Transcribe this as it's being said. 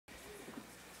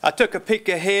I took a peek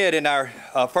ahead in our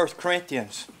 1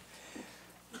 Corinthians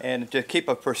and to keep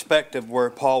a perspective where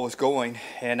Paul was going.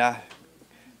 And I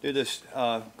do this,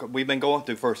 we've been going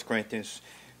through 1 Corinthians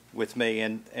with me,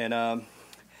 and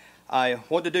I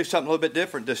wanted to do something a little bit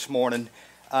different this morning.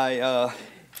 I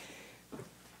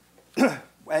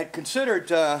had considered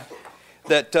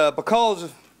that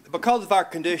because of our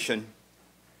condition,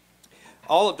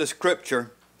 all of the Scripture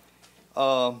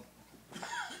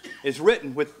is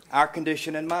written with our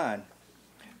condition in mind,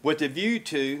 with a view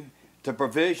to the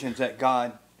provisions that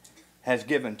God has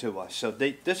given to us. So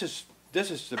this is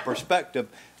the perspective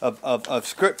of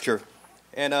Scripture,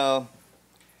 and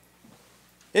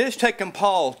it has taken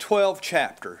Paul 12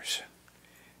 chapters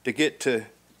to get to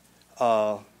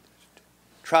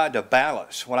try to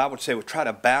balance what I would say try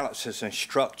to balance his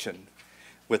instruction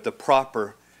with the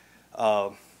proper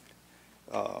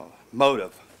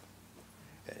motive.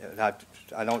 I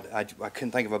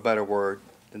couldn't think of a better word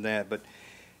than that, but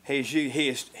he's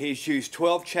used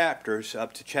 12 chapters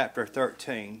up to chapter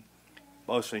 13,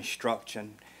 mostly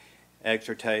instruction,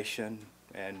 exhortation,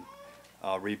 and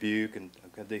rebuke, and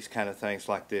these kind of things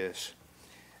like this.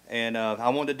 And I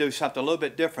wanted to do something a little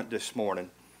bit different this morning.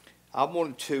 I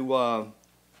wanted to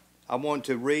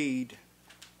read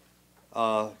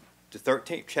the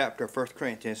 13th chapter of 1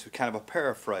 Corinthians, kind of a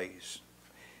paraphrase,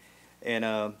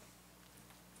 and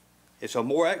it's a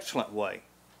more excellent way.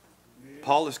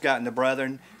 Paul has gotten the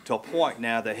brethren to a point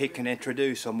now that he can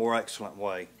introduce a more excellent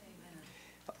way.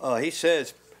 Paul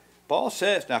says,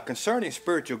 now concerning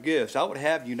spiritual gifts, I would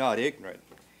have you not ignorant.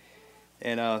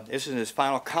 And this is his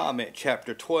final comment,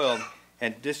 chapter 12.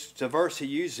 And this is the verse he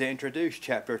uses to introduce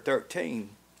chapter 13.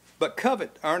 But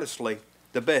covet earnestly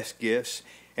the best gifts,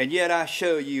 and yet I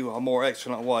show you a more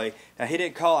excellent way. Now he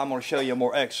didn't call, I'm going to show you a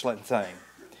more excellent thing.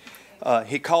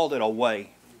 He called it a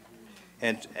way.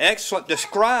 And excellent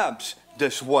describes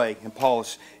this way in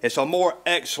Paul's. It's a more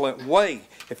excellent way.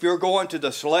 If you're going to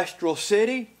the celestial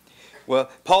city, well,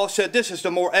 Paul said this is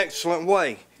the more excellent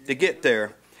way to get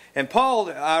there. And Paul,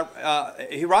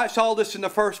 he writes all this in the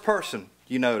first person,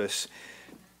 you notice.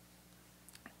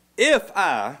 If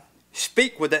I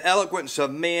speak with the eloquence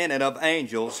of men and of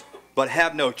angels, but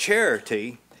have no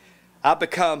charity, I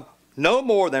become no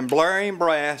more than blaring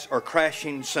brass or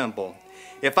crashing cymbal.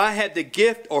 If I had the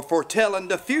gift of foretelling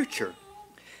the future,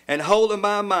 and hold in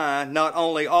my mind not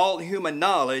only all human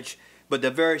knowledge, but the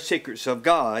very secrets of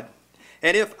God,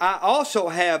 and if I also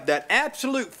have that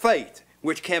absolute faith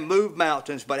which can move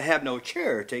mountains, but have no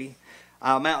charity,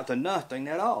 I amount to nothing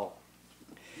at all.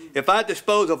 If I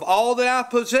dispose of all that I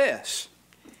possess,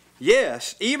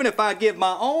 yes, even if I give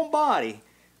my own body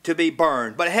to be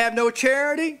burned, but have no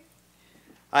charity,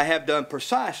 I have done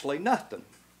precisely nothing.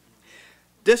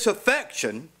 This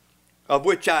affection of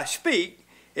which I speak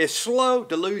is slow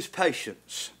to lose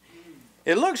patience.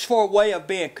 It looks for a way of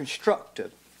being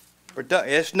constructive.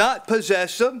 It's not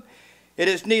possessive. It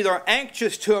is neither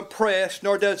anxious to impress,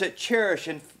 nor does it cherish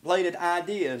inflated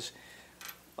ideas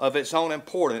of its own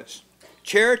importance.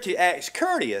 Charity acts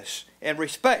courteous and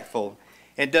respectful,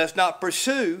 and does not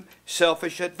pursue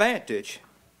selfish advantage.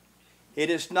 It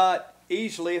is not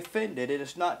easily offended. It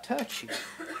is not touchy.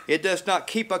 It does not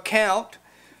keep account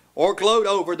or gloat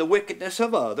over the wickedness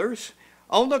of others.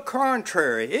 On the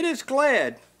contrary, it is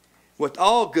glad with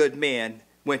all good men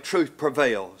when truth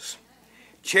prevails.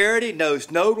 Charity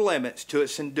knows no limits to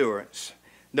its endurance,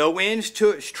 no ends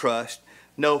to its trust,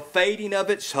 no fading of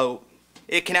its hope.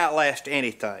 It can outlast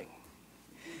anything.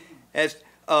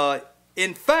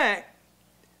 In fact,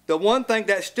 the one thing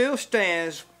that still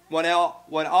stands when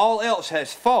all else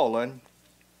has fallen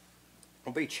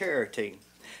will be charity.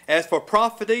 As for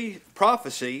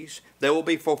prophecies, they will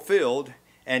be fulfilled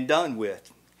and done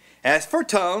with. As for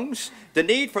tongues, the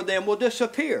need for them will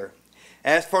disappear.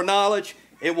 As for knowledge,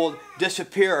 it will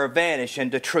disappear or vanish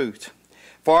into truth.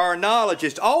 For our knowledge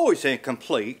is always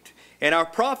incomplete, and our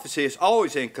prophecy is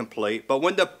always incomplete. But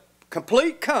when the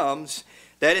complete comes,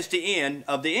 that is the end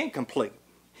of the incomplete.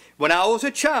 When I was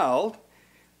a child,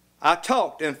 I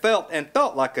talked and felt and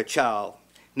thought like a child.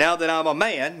 Now that I'm a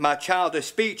man, my childish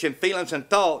speech and feelings and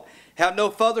thought have no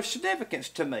further significance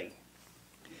to me.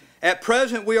 At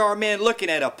present, we are men looking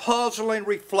at a puzzling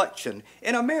reflection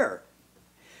in a mirror.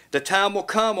 The time will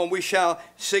come when we shall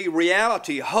see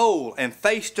reality whole and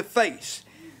face to face.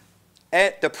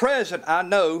 At the present, I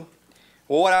know,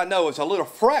 well, what I know is a little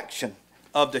fraction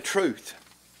of the truth.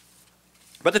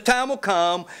 But the time will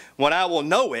come when I will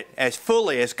know it as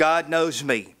fully as God knows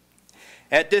me.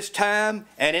 At this time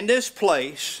and in this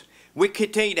place, we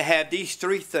continue to have these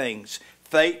three things: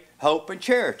 faith, hope, and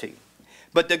charity.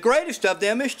 But the greatest of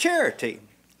them is charity.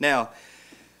 Now,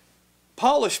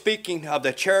 Paul is speaking of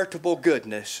the charitable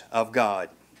goodness of God.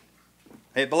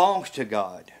 It belongs to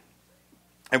God.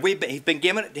 And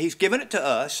He's given it to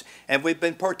us, and we've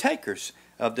been partakers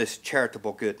of this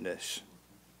charitable goodness.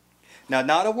 Now,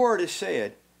 not a word is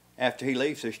said after he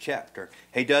leaves this chapter.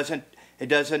 He doesn't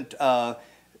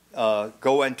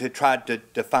go into try to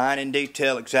define in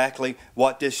detail exactly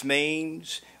what this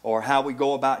means or how we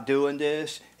go about doing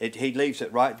this. He leaves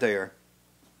it right there.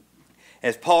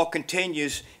 As Paul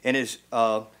continues in his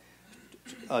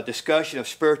discussion of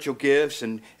spiritual gifts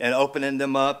and opening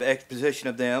them up, exposition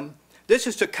of them, this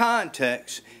is the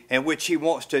context in which he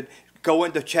wants to go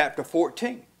into chapter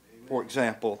 14, for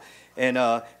example.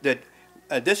 And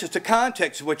this is the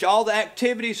context in which all the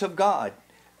activities of God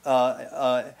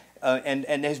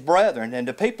and His brethren and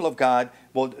the people of God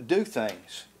will do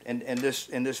things in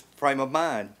this frame of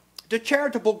mind. The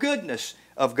charitable goodness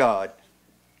of God.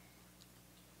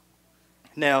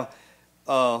 Now,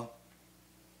 I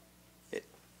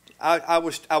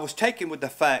was taken with the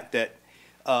fact that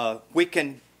we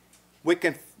can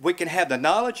have the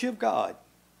knowledge of God,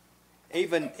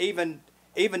 even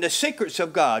the secrets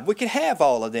of God. We can have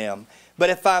all of them, but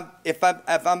if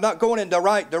I'm not going in the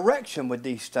right direction with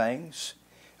these things,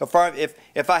 if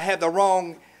I have the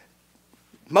wrong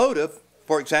motive,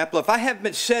 for example, if I haven't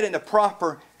been set in the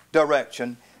proper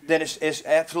direction, then it's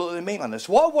absolutely meaningless.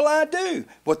 What will I do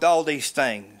with all these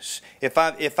things if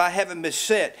I haven't been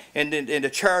set in the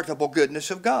charitable goodness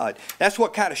of God? That's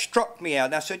what kind of struck me out.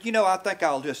 And I said, I think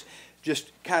I'll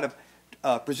just kind of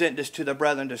present this to the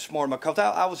brethren this morning, because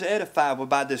I was edified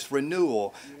by this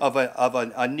renewal of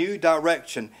a new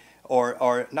direction,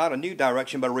 or not a new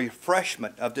direction, but a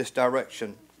refreshment of this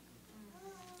direction.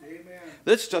 Amen.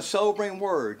 This is a sobering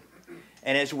word.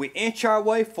 And as we inch our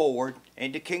way forward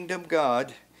into kingdom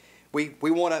God, we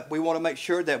want to make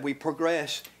sure that we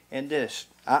progress in this.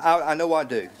 I know I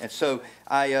do. And so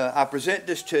I present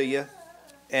this to you.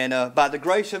 And by the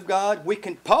grace of God, we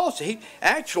can. Paul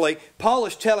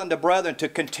is telling the brethren to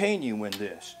continue in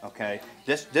this. Okay,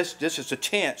 this is a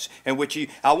tense in which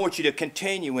I want you to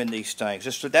continue in these things.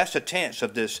 That's the tense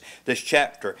of this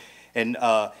chapter, and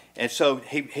so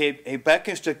he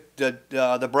beckons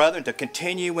the brethren to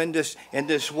continue in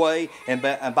this way, and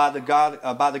by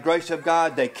the grace of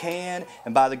God they can,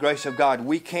 and by the grace of God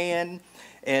we can.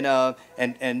 And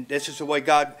this is the way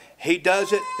He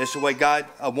does it. This is the way God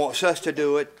wants us to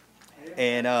do it.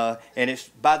 And it's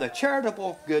by the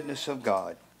charitable goodness of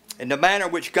God. And the manner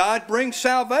in which God brings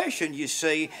salvation, you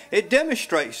see, it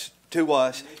demonstrates to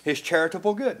us His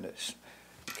charitable goodness.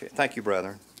 Okay, thank you,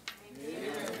 brethren.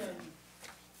 Amen.